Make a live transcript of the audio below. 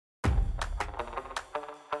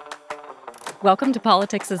Welcome to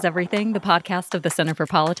Politics is Everything, the podcast of the Center for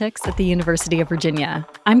Politics at the University of Virginia.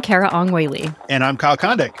 I'm Kara Ong-Whaley. And I'm Kyle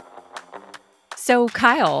Kondik. So,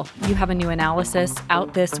 Kyle, you have a new analysis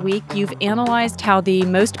out this week. You've analyzed how the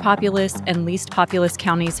most populous and least populous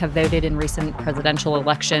counties have voted in recent presidential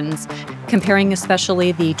elections, comparing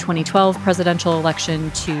especially the 2012 presidential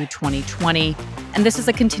election to 2020. And this is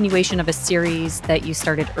a continuation of a series that you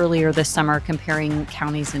started earlier this summer comparing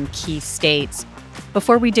counties in key states.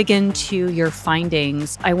 Before we dig into your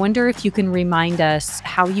findings, I wonder if you can remind us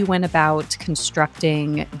how you went about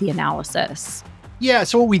constructing the analysis. Yeah,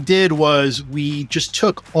 so what we did was we just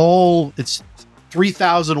took it's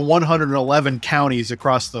 3,111 counties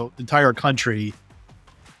across the entire country.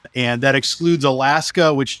 And that excludes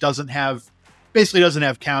Alaska, which doesn't have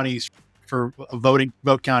counties for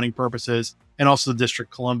vote counting purposes, and also the District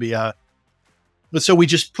of Columbia. But so we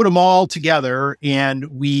just put them all together and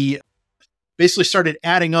we basically started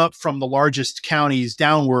adding up from the largest counties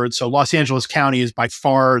downward. So Los Angeles County is by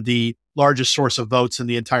far the largest source of votes in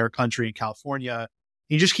the entire country in California.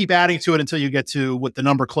 You just keep adding to it until you get to what the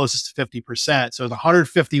number closest to 50%. So the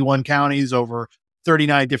 151 counties over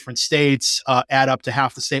 39 different states add up to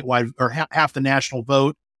half the statewide or half the national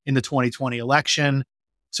vote in the 2020 election.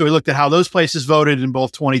 So we looked at how those places voted in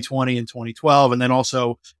both 2020 and 2012, and then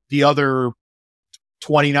also the other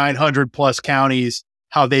 2,900 plus counties,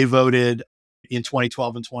 how they voted in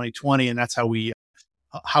 2012 and 2020. And that's how we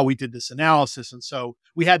did this analysis. And so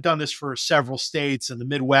we had done this for several states in the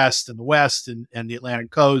Midwest and the West and the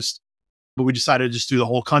Atlantic coast, but we decided to just do the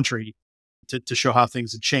whole country to show how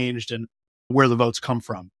things had changed and where the votes come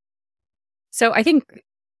from. So I think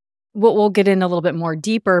we'll get in a little bit more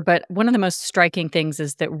deeper, but one of the most striking things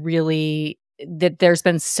is that there's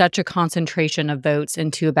been such a concentration of votes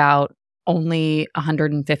into about only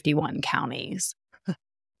 151 counties.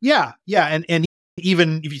 Yeah. And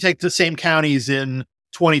even if you take the same counties in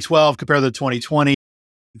 2012 compared to 2020,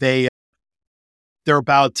 they're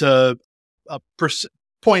about a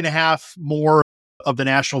point and a half more of the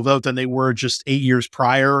national vote than they were just 8 years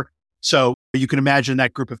prior. So you can imagine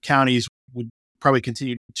that group of counties would probably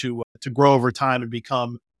continue to grow over time and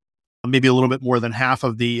become maybe a little bit more than half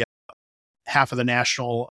of the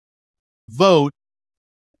national vote.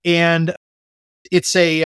 And it's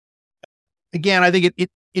again, I think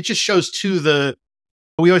it just shows too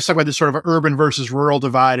we always talk about this sort of urban versus rural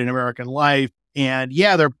divide in American life. And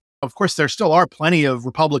yeah, there still are plenty of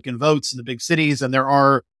Republican votes in the big cities, and there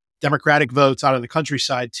are Democratic votes out of the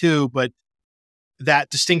countryside too. But that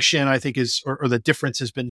distinction, I think, or the difference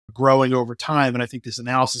has been growing over time. And I think this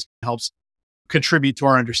analysis helps contribute to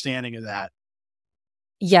our understanding of that.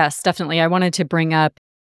 Yes, definitely. I wanted to bring up,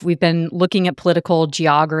 we've been looking at political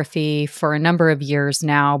geography for a number of years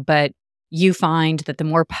now, but you find that the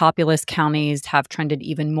more populous counties have trended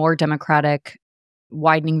even more Democratic,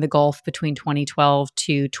 widening the gulf between 2012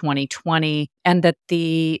 to 2020, and that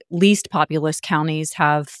the least populous counties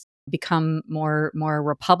have become more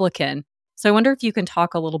Republican. So I wonder if you can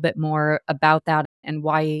talk a little bit more about that and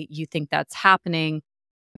why you think that's happening.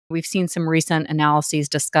 We've seen some recent analyses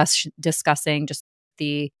discussing just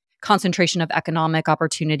the concentration of economic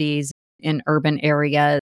opportunities in urban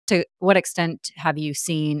areas. To what extent have you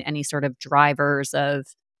seen any sort of drivers of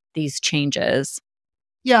these changes?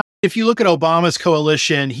 Yeah, if you look at Obama's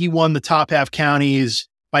coalition, he won the top half counties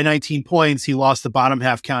by 19 points. He lost the bottom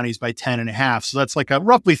half counties by 10 and a half. So that's like a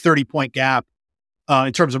roughly 30-point gap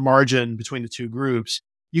in terms of margin between the two groups.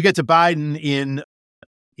 You get to Biden in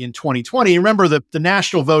 2020. Remember, the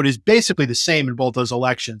national vote is basically the same in both those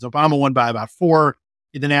elections. Obama won by about 4.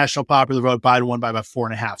 In the national popular vote, Biden won by about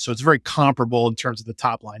 4.5. So it's very comparable in terms of the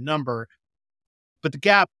top line number. But the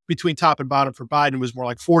gap between top and bottom for Biden was more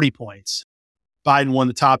like 40 points. Biden won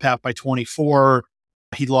the top half by 24.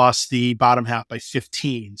 He lost the bottom half by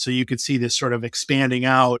 15. So you could see this sort of expanding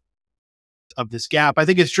out of this gap. I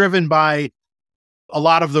think it's driven by a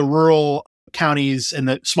lot of the rural counties and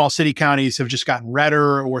the small city counties have just gotten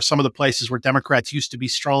redder, or some of the places where Democrats used to be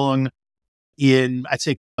strong in, I'd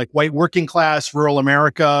say, like white working class, rural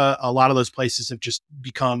America. A lot of those places have just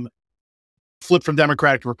become flipped from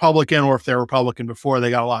Democratic to Republican, or if they're Republican before,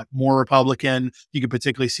 they got a lot more Republican. You can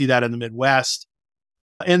particularly see that in the Midwest.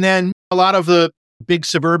 And then a lot of the big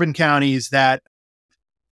suburban counties that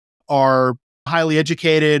are highly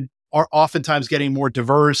educated are oftentimes getting more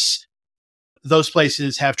diverse. Those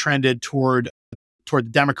places have trended toward the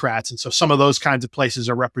Democrats. And so some of those kinds of places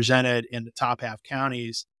are represented in the top half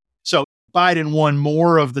counties. So Biden won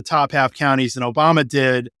more of the top half counties than Obama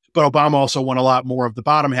did, but Obama also won a lot more of the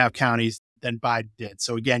bottom half counties than Biden did.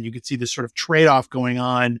 So again, you could see this sort of trade-off going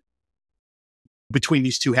on between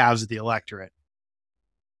these two halves of the electorate.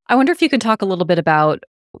 I wonder if you could talk a little bit about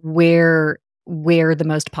where where the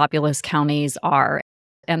most populous counties are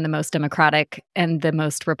and the most Democratic and the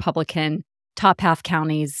most Republican top half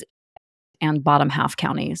counties and bottom half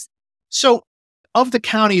counties. So, of the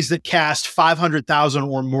counties that cast 500,000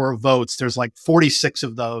 or more votes, there's like 46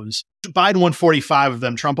 of those. Biden won 45 of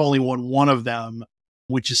them. Trump only won one of them,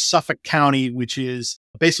 which is Suffolk County, which is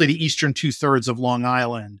basically the eastern two-thirds of Long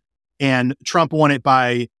Island. And Trump won it by,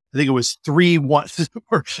 I think it was 3-1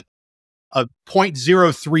 or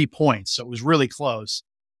 0.03 points. So it was really close.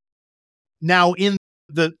 Now, in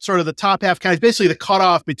the sort of the top half counties, basically the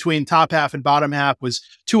cutoff between top half and bottom half was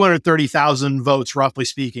 230,000 votes, roughly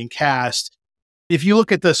speaking, cast. If you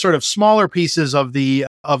look at the sort of smaller pieces of the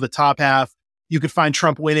top half, you could find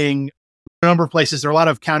Trump winning a number of places. There are a lot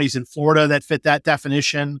of counties in Florida that fit that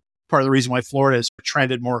definition. Part of the reason why Florida has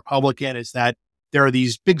trended more Republican is that there are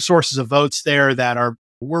these big sources of votes there that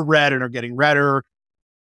were red and are getting redder.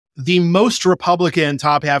 The most Republican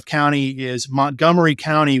top half county is Montgomery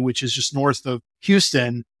County, which is just north of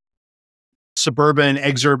Houston, suburban,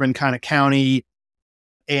 exurban kind of county.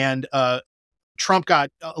 And Trump got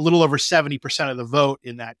a little over 70% of the vote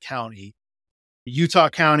in that county. Utah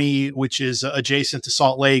County, which is adjacent to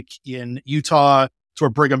Salt Lake in Utah, it's where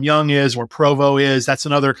Brigham Young is, where Provo is. That's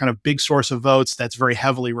another kind of big source of votes that's very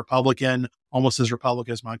heavily Republican, almost as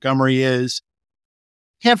Republican as Montgomery is.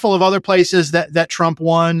 Handful of other places that Trump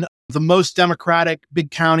won. The most Democratic big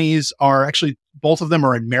counties are actually, both of them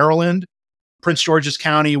are in Maryland. Prince George's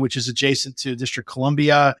County, which is adjacent to District of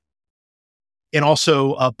Columbia, and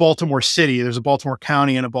also Baltimore City. There's a Baltimore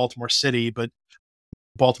County and a Baltimore City, but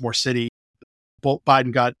Baltimore City,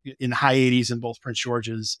 Biden got in the high 80s in both Prince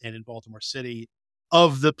George's and in Baltimore City.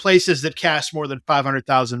 Of the places that cast more than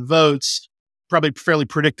 500,000 votes, probably fairly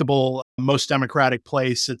predictable, most Democratic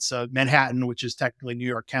place, it's Manhattan, which is technically New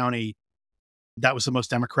York County. That was the most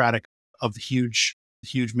Democratic of the huge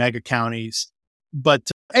mega counties. But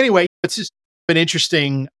anyway, it's just been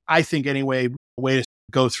interesting, I think anyway, way to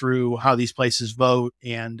go through how these places vote.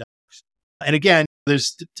 And again,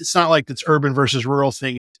 it's not like this urban versus rural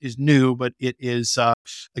thing is new, but it is,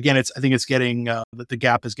 again, I think it's getting, the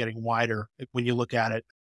gap is getting wider when you look at it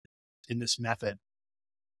in this method.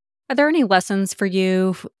 Are there any lessons for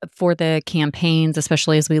you for the campaigns,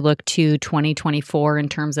 especially as we look to 2024 in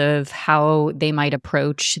terms of how they might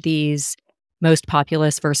approach these most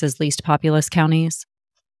populous versus least populous counties?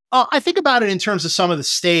 I think about it in terms of some of the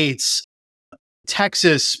states.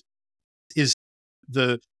 Texas is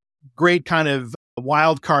the great kind of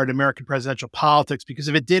wild card in American presidential politics, because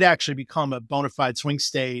if it did actually become a bona fide swing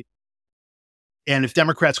state, and if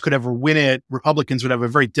Democrats could ever win it, Republicans would have a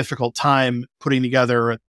very difficult time putting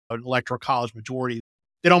together an electoral college majority.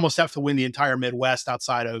 They'd almost have to win the entire Midwest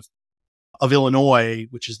outside of Illinois,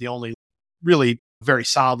 which is the only really very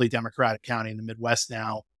solidly Democratic county in the Midwest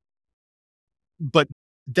now, but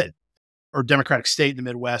or Democratic state in the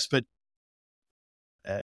Midwest. But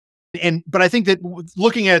I think that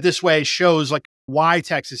looking at it this way shows like why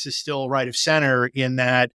Texas is still right of center, in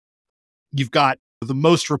that you've got the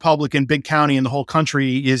most Republican big county in the whole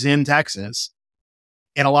country is in Texas,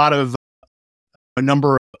 and a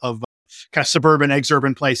number of kind of suburban,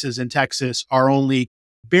 exurban places in Texas are only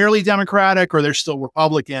barely Democratic or they're still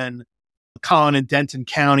Republican. Collin and Denton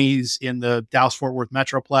counties in the Dallas-Fort Worth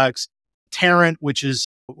Metroplex, Tarrant, which is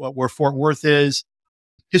where Fort Worth is.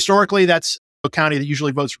 Historically, that's a county that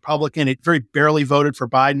usually votes Republican. It very barely voted for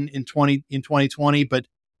Biden in 2020, but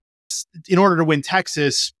in order to win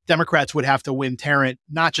Texas, Democrats would have to win Tarrant,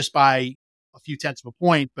 not just by a few tenths of a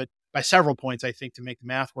point, but by several points, I think, to make the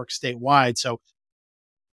math work statewide. So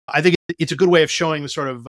I think it's a good way of showing the sort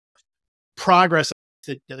of progress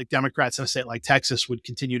that the Democrats in a state like Texas would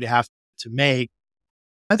continue to have to make.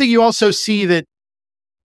 I think you also see that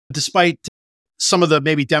despite some of the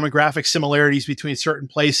maybe demographic similarities between certain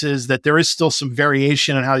places, that there is still some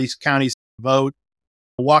variation in how these counties vote.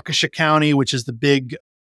 Waukesha County, which is the big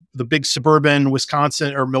suburban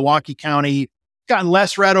Wisconsin or Milwaukee County, gotten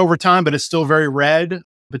less red over time, but it's still very red,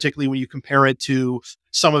 particularly when you compare it to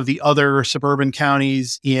some of the other suburban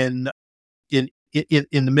counties in the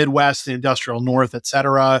Midwest, the industrial North, et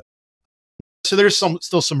cetera. So there's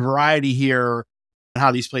still some variety here in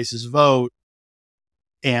how these places vote.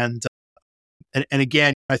 And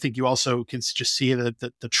again, I think you also can just see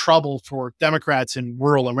the trouble for Democrats in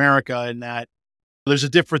rural America, in that there's a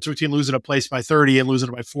difference between losing a place by 30 and losing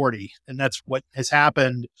it by 40. And that's what has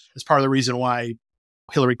happened as part of the reason why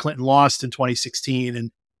Hillary Clinton lost in 2016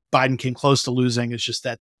 and Biden came close to losing. Is just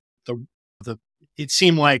that it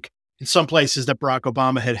seemed like in some places that Barack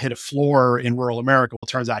Obama had hit a floor in rural America. Well,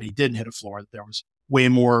 it turns out he didn't hit a floor. That there was way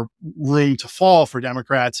more room to fall for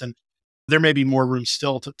Democrats. And there may be more room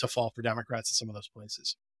still to fall for Democrats in some of those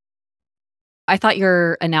places. I thought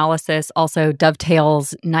your analysis also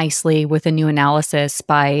dovetails nicely with a new analysis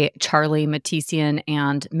by Charlie Matisian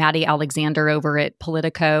and Maddie Alexander over at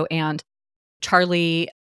Politico. And Charlie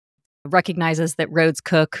recognizes that Rhodes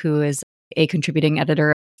Cook, who is a contributing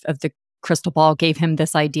editor of the Crystal Ball, gave him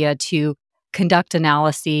this idea to conduct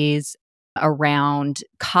analyses around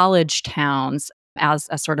college towns as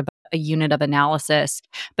a sort of a unit of analysis.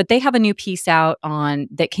 But they have a new piece out on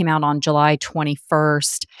that came out on July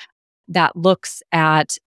 21st that looks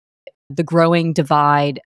at the growing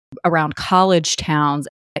divide around college towns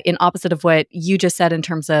in opposite of what you just said in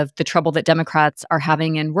terms of the trouble that Democrats are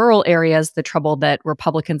having in rural areas, the trouble that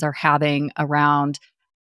Republicans are having around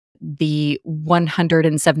the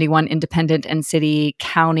 171 independent and city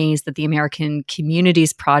counties that the American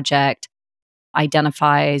Communities Project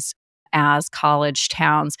identifies as college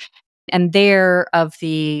towns. And there, of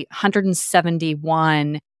the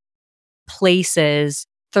 171 places,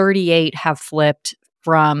 38 have flipped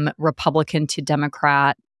from Republican to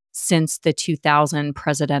Democrat since the 2000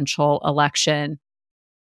 presidential election.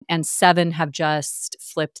 And 7 have just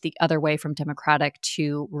flipped the other way from Democratic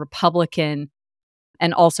to Republican.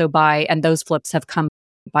 And those flips have come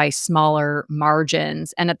by smaller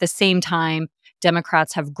margins. And at the same time,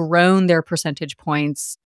 Democrats have grown their percentage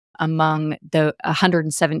points among the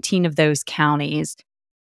 117 of those counties,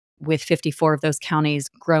 with 54 of those counties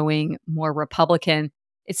growing more Republican.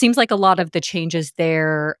 It seems like a lot of the changes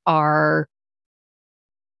there are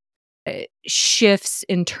shifts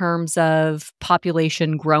in terms of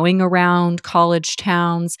population growing around college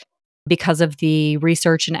towns because of the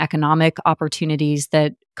research and economic opportunities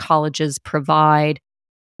that colleges provide,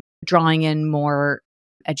 drawing in more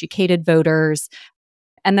educated voters.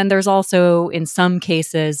 And then there's also, in some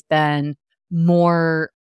cases, been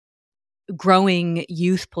more growing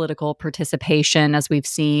youth political participation, as we've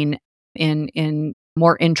seen in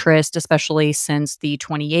more interest, especially since the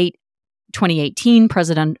 2018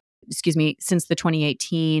 since the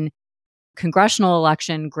 2018 congressional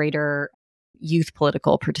election, greater youth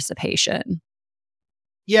political participation.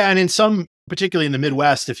 Yeah, and in some, particularly in the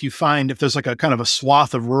Midwest, if there's like a kind of a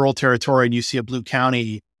swath of rural territory and you see a blue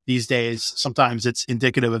county these days, sometimes it's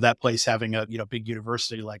indicative of that place having a big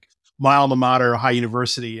university, like my alma mater, Ohio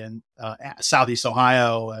University in Southeast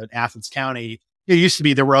Ohio, Athens County. It used to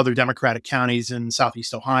be there were other Democratic counties in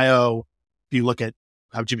Southeast Ohio. If you look at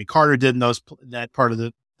how Jimmy Carter did in that part of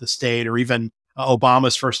the state, or even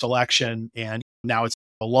Obama's first election, and now it's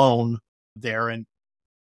alone there. And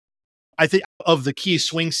I think of the key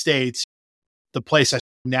swing states, the place I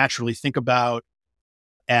naturally think about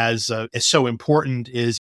as so important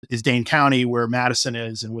is Dane County, where Madison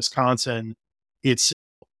is in Wisconsin. It's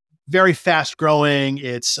very fast growing.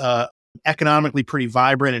 It's economically pretty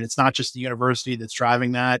vibrant, and it's not just the university that's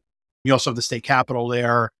driving that. You also have the state capitol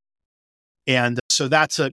there, and so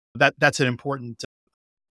that's an important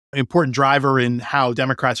driver in how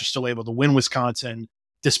Democrats are still able to win Wisconsin,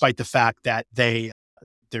 despite the fact that they've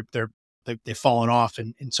fallen off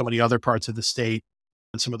in so many other parts of the state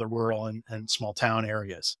and some of the rural and small town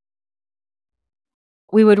areas.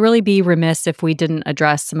 We would really be remiss if we didn't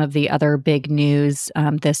address some of the other big news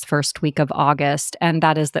this first week of August, and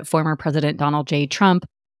that is that former President Donald J. Trump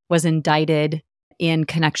was indicted in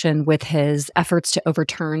connection with his efforts to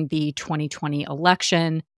overturn the 2020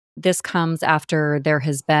 election. This comes after there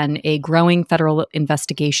has been a growing federal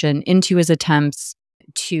investigation into his attempts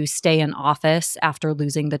to stay in office after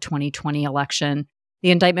losing the 2020 election.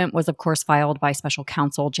 The indictment was, of course, filed by special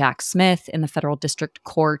counsel Jack Smith in the federal district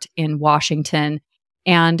court in Washington.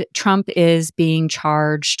 And Trump is being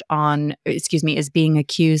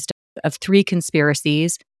accused of 3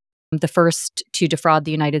 conspiracies. The first to defraud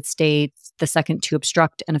the United States, the second to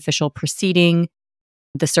obstruct an official proceeding,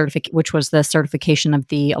 which was the certification of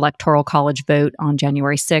the Electoral College vote on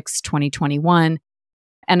January 6, 2021,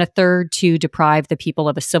 and a third to deprive the people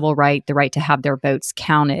of a civil right, the right to have their votes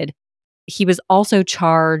counted. He was also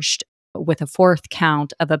charged with a 4th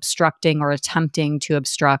count of obstructing or attempting to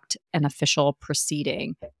obstruct an official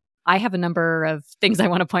proceeding. I have a number of things I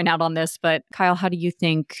want to point out on this, but Kyle, how do you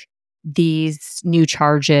think these new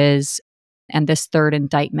charges and this 3rd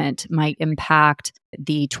indictment might impact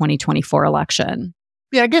the 2024 election?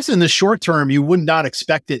 Yeah, I guess in the short term, you would not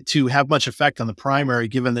expect it to have much effect on the primary,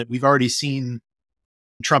 given that we've already seen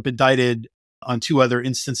Trump indicted on 2 other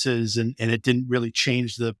instances, and it didn't really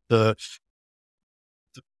change the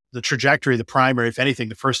trajectory of the primary. If anything,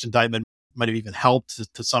 the first indictment might have even helped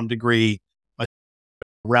to some degree by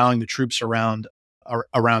rallying the troops around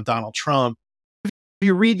Donald Trump. If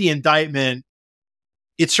you read the indictment,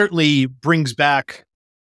 it certainly brings back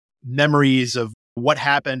memories of what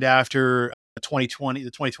happened after 2020,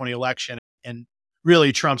 the 2020 election, and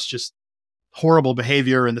really Trump's just horrible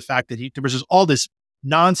behavior and the fact that there was just all this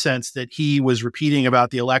nonsense that he was repeating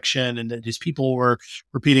about the election and that his people were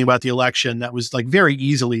repeating about the election that was like very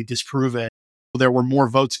easily disproven. There were more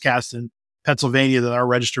votes cast in Pennsylvania than our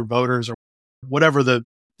registered voters, or whatever the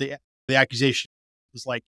accusation was.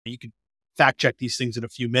 Like, you could fact check these things in a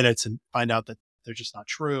few minutes and find out that they're just not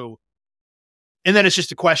true. And then it's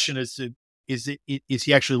just a question as to is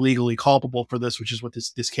he actually legally culpable for this, which is what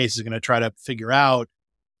this case is going to try to figure out.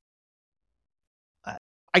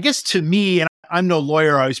 I guess to me, and I'm no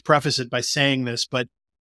lawyer, I always preface it by saying this, but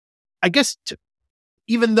I guess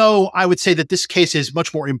even though I would say that this case is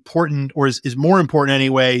much more important, or is more important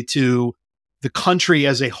anyway, to the country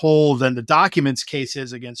as a whole than the documents case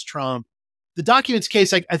is against Trump, the documents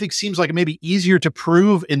case, I think, seems like it may be easier to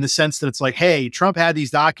prove in the sense that it's like, hey, Trump had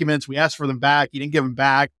these documents. We asked for them back. He didn't give them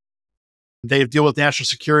back. They deal with national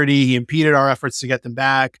security. He impeded our efforts to get them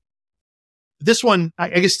back. This one, I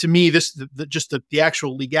guess to me, just the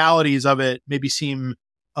actual legalities of it maybe seem,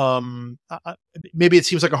 maybe it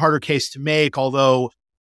seems like a harder case to make, although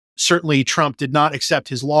certainly Trump did not accept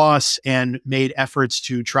his loss and made efforts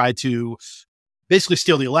to try to basically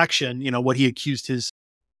steal the election. You know, what he accused his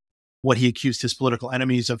political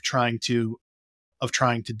enemies of trying to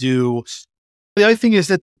do. The other thing is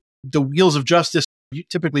that the wheels of justice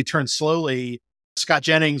typically turn slowly. Scott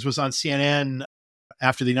Jennings was on CNN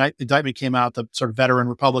after the indictment came out, the sort of veteran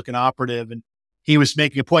Republican operative, and he was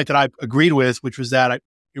making a point that I agreed with, which was that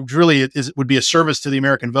it would be a service to the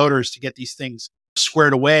American voters to get these things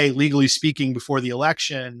squared away, legally speaking, before the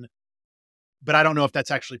election. But I don't know if that's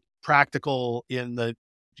actually practical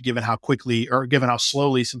given how quickly or given how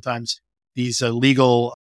slowly sometimes these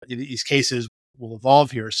these cases will evolve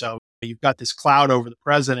here. So you've got this cloud over the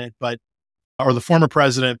president, or the former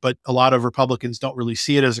president, but a lot of Republicans don't really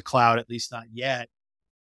see it as a cloud, at least not yet.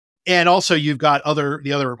 And also you've got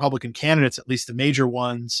the other Republican candidates, at least the major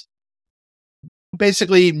ones,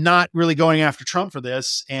 basically not really going after Trump for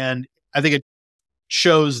this. And I think it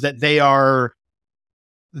shows that they are,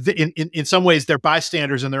 in some ways, they're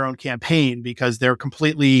bystanders in their own campaign, because they're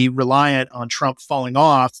completely reliant on Trump falling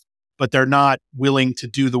off, but they're not willing to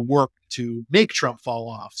do the work to make Trump fall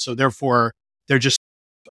off. So therefore, they're just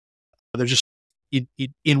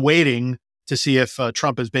in waiting to see if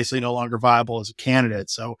Trump is basically no longer viable as a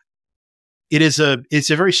candidate. So it's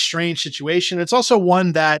a very strange situation. It's also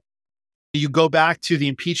one that you go back to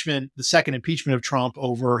the second impeachment of Trump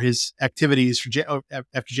over his activities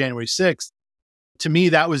after January 6th. To me,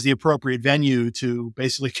 that was the appropriate venue to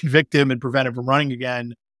basically convict him and prevent him from running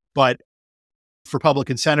again. But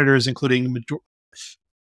Republican senators, including Mitch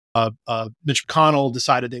McConnell,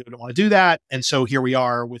 decided they didn't want to do that. And so here we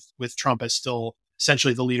are with Trump as still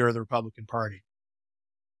essentially the leader of the Republican Party.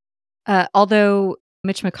 Although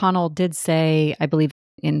Mitch McConnell did say, I believe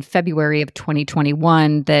in February of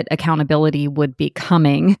 2021, that accountability would be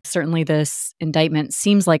coming. Certainly this indictment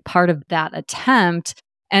seems like part of that attempt.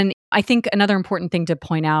 And I think another important thing to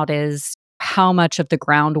point out is how much of the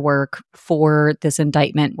groundwork for this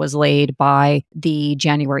indictment was laid by the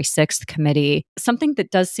January 6th committee. Something that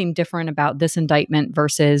does seem different about this indictment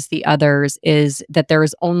versus the others is that there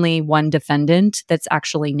is only one defendant that's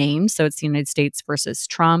actually named. So it's the United States versus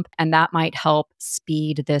Trump. And that might help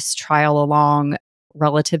speed this trial along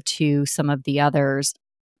relative to some of the others.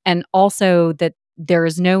 And also that there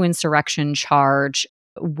is no insurrection charge,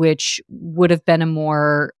 which would have been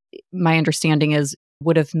my understanding is,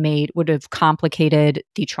 would have complicated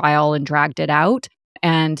the trial and dragged it out.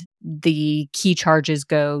 And the key charges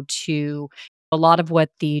go to a lot of what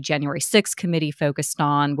the January 6th committee focused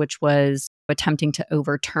on, which was attempting to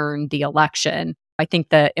overturn the election. I think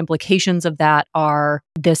the implications of that are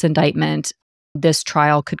this indictment, this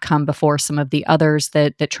trial could come before some of the others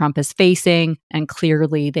that Trump is facing, and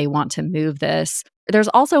clearly they want to move this. There's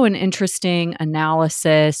also an interesting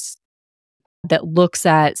analysis that looks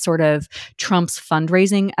at sort of Trump's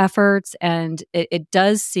fundraising efforts. And it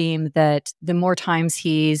does seem that the more times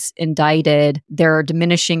he's indicted, there are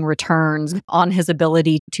diminishing returns on his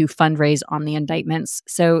ability to fundraise on the indictments.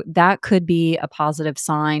 So that could be a positive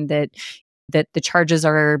sign that the charges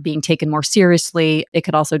are being taken more seriously. It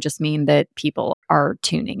could also just mean that people are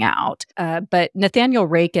tuning out. But Nathaniel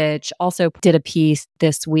Rakich also did a piece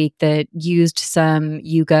this week that used some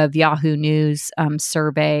YouGov Yahoo News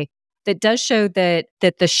survey that does show that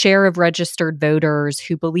the share of registered voters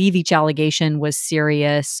who believe each allegation was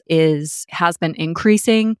serious has been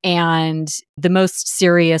increasing, and the most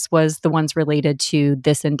serious was the ones related to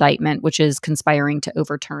this indictment, which is conspiring to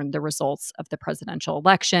overturn the results of the presidential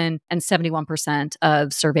election. And 71%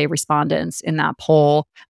 of survey respondents in that poll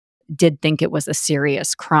did think it was a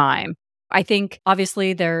serious crime. I think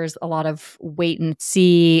obviously there's a lot of wait and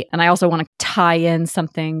see. And I also want to tie in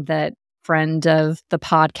something that friend of the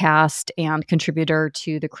podcast and contributor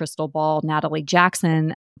to the Crystal Ball, Natalie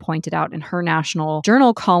Jackson, pointed out in her National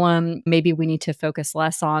Journal column. Maybe we need to focus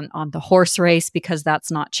less on the horse race because that's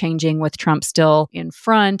not changing with Trump still in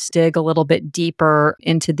front. Dig a little bit deeper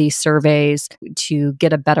into these surveys to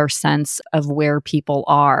get a better sense of where people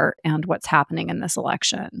are and what's happening in this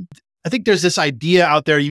election. I think there's this idea out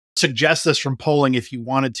there. You suggest this from polling if you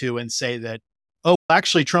wanted to and say that, oh,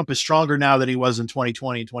 actually, Trump is stronger now than he was in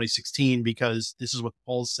 2020 and 2016 because this is what the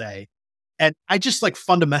polls say. And I just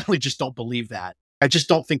fundamentally just don't believe that. I just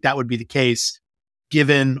don't think that would be the case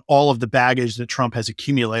given all of the baggage that Trump has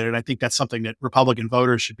accumulated. And I think that's something that Republican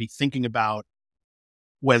voters should be thinking about,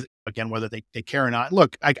 whether they care or not.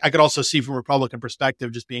 Look, I could also see from a Republican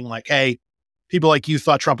perspective just being like, hey, people like you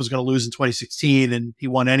thought Trump was going to lose in 2016 and he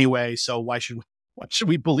won anyway. So why should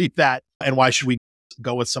we believe that? And why should we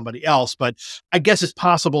go with somebody else? But I guess it's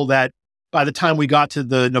possible that by the time we got to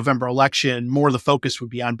the November election, more of the focus would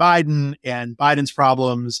be on Biden and Biden's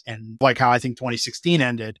problems, and like how I think 2016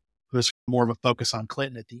 ended, was more of a focus on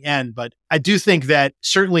Clinton at the end. But I do think that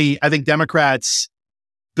certainly, I think Democrats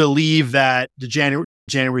believe that the January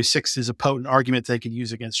 6th is a potent argument they can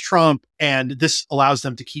use against Trump, and this allows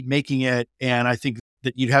them to keep making it. And I think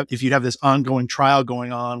that if you'd have this ongoing trial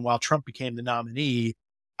going on while Trump became the nominee,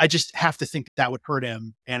 I just have to think that would hurt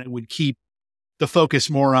him, and it would keep the focus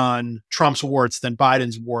more on Trump's warts than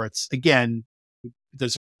Biden's warts. Again,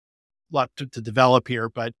 there's a lot to develop here,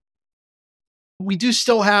 but we do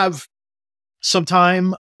still have some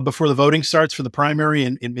time before the voting starts for the primary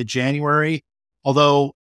in mid-January.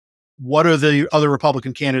 Although, what are the other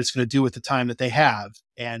Republican candidates going to do with the time that they have?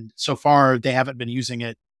 And so far, they haven't been using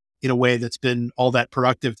it in a way that's been all that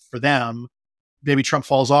productive for them. Maybe Trump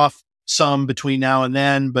falls off some between now and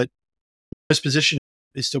then, but his position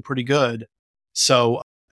is still pretty good. So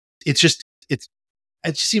it just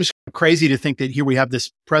seems crazy to think that here we have this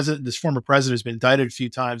former president who's been indicted a few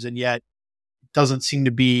times, and yet doesn't seem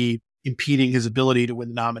to be impeding his ability to win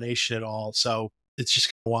the nomination at all. So it's just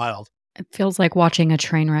wild. It feels like watching a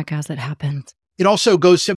train wreck as it happens. It also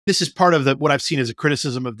goes to, this is part of what I've seen as a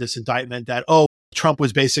criticism of this indictment, that, oh, Trump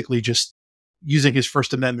was basically just using his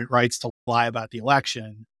First Amendment rights to lie about the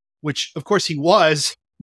election, which of course he was,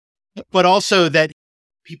 but also that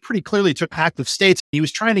he pretty clearly took active states. He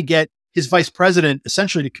was trying to get his vice president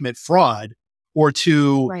essentially to commit fraud or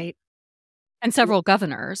to... Right. And several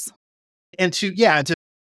governors. And to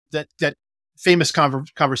that famous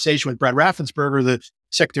conversation with Brad Raffensperger, the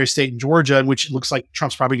Secretary of State in Georgia, in which it looks like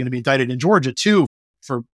Trump's probably going to be indicted in Georgia too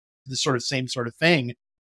for the same sort of thing.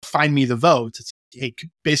 Find me the votes. It's, hey,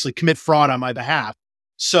 basically commit fraud on my behalf.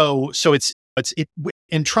 So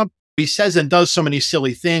and Trump, he says and does so many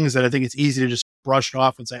silly things that I think it's easy to just brush it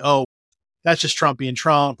off and say, oh, that's just Trump being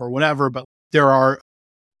Trump or whatever. But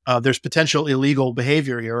there's potential illegal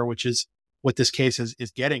behavior here, which is what this case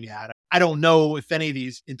is getting at. I don't know if any of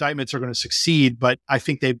these indictments are going to succeed, but I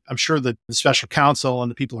think I'm sure that the special counsel and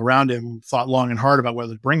the people around him thought long and hard about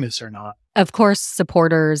whether to bring this or not. Of course,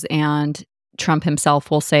 supporters and Trump himself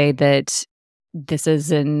will say that this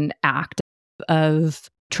is an act of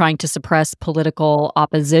trying to suppress political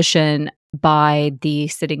opposition by the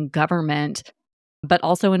sitting government, but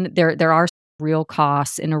also there are real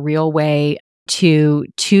costs in a real way to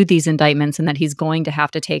these indictments, and that he's going to have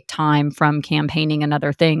to take time from campaigning and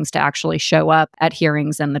other things to actually show up at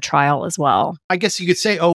hearings and the trial as well. I guess you could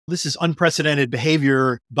say, oh, this is unprecedented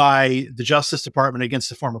behavior by the Justice Department against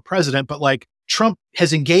the former president, but Trump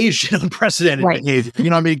has engaged in unprecedented behavior.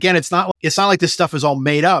 Again, it's not like this stuff is all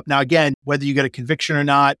made up. Now, again, whether you get a conviction or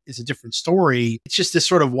not is a different story. It's just this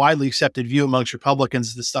sort of widely accepted view amongst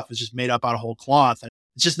Republicans. This stuff is just made up out of whole cloth.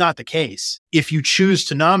 It's just not the case. If you choose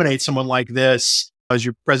to nominate someone like this as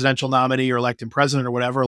your presidential nominee or elected president or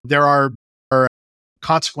whatever, there are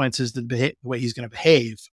consequences to the way he's going to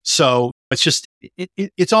behave. So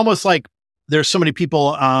it's almost like there's so many people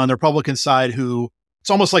on the Republican side who it's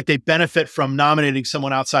almost like they benefit from nominating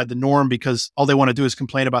someone outside the norm because all they want to do is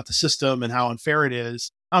complain about the system and how unfair it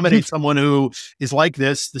is. Nominate someone who is like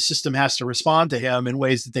this, the system has to respond to him in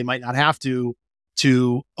ways that they might not have to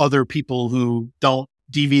other people who don't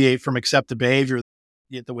deviate from accepted behavior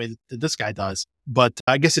the way that this guy does. But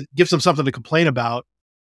I guess it gives them something to complain about.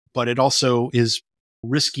 but it also is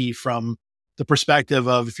risky from the perspective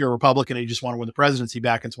of if you're a Republican and you just want to win the presidency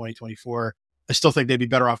back in 2024. I still think they'd be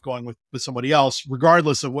better off going with somebody else,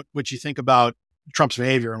 regardless of what you think about Trump's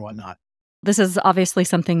behavior and whatnot. This is obviously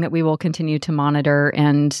something that we will continue to monitor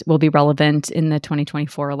and will be relevant in the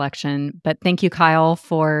 2024 election. But thank you, Kyle,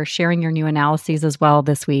 for sharing your new analyses as well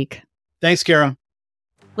this week. Thanks, Kara.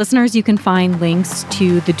 Listeners, you can find links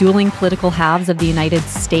to the dueling political halves of the United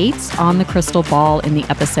States on the crystal ball in the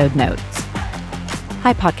episode notes.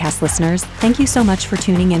 Hi, podcast listeners. Thank you so much for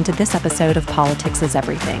tuning into this episode of Politics is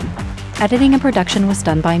Everything. Editing and production was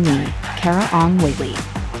done by me, Kara Ong Whaley.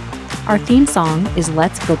 Our theme song is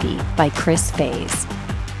Let's Boogie by Chris Faze.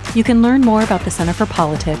 You can learn more about the Center for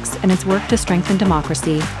Politics and its work to strengthen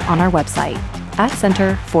democracy on our website at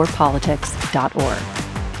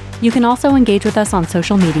centerforpolitics.org. You can also engage with us on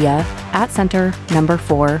social media at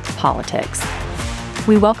Center4Politics.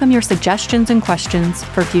 We welcome your suggestions and questions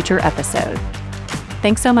for future episodes.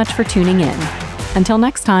 Thanks so much for tuning in. Until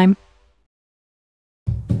next time.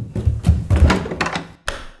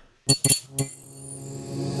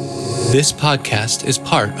 This podcast is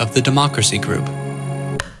part of the Democracy Group.